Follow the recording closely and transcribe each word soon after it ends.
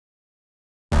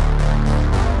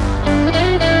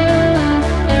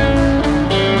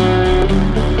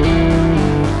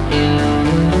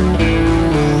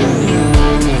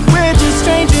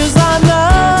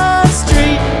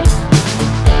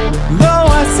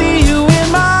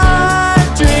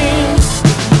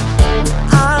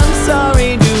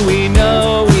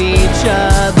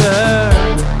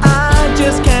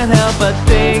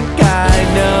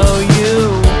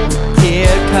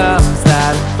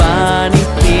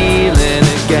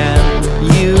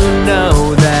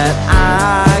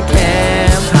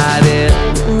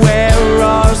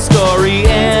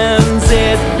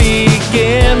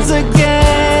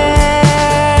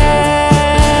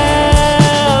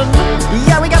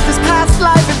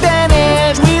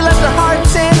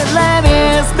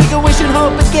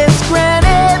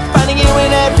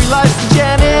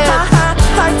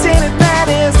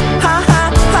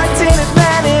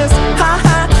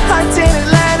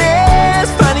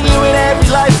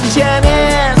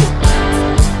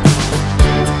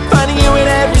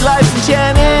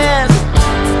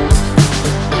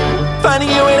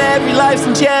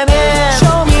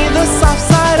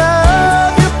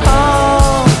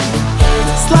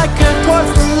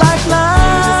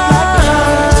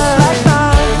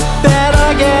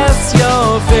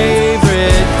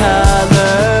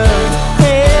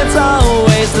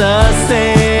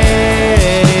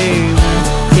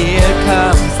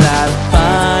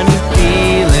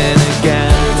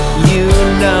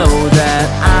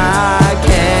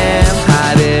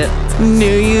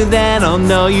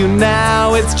know you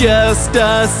now, it's just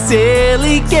a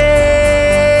silly game.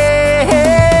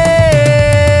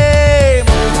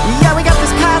 Yeah, we got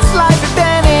this past life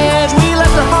advantage. We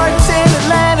left our hearts in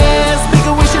Atlantis. Make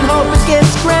a wish and hope it gets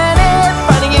granted.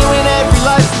 Finding you in every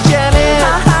life's Janet.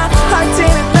 Ha ha, hearts in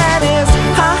Atlantis.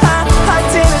 Ha ha,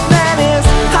 hearts in Atlantis.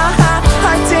 Ha ha,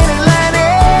 hearts in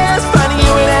Atlantis. Finding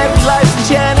you in every life's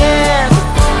Janet.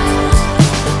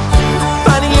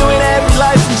 Finding you in every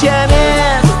life's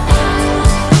Janet.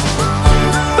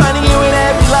 Finding you in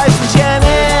every life's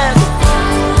Janet.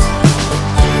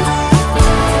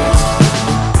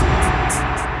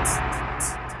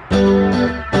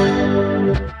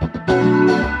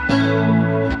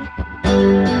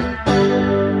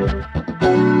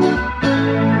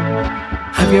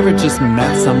 Have you ever just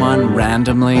met someone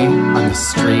randomly on the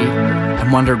street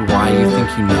and wondered why you think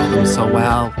you know them so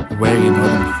well, where you know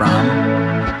them from?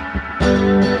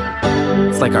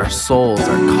 It's like our souls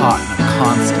are caught in a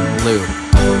constant loop,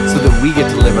 so that we get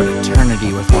to live an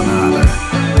eternity with one another.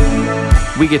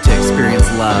 We get to experience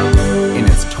love in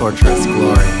its torturous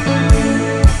glory.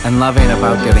 And love ain't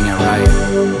about getting it right.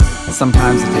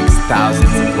 Sometimes it takes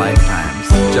thousands of lifetimes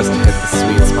just to hit the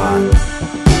sweet spot.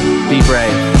 Be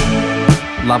brave.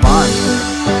 Love on.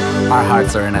 Our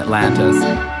hearts are in Atlantis.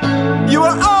 You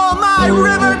are all my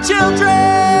river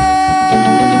children!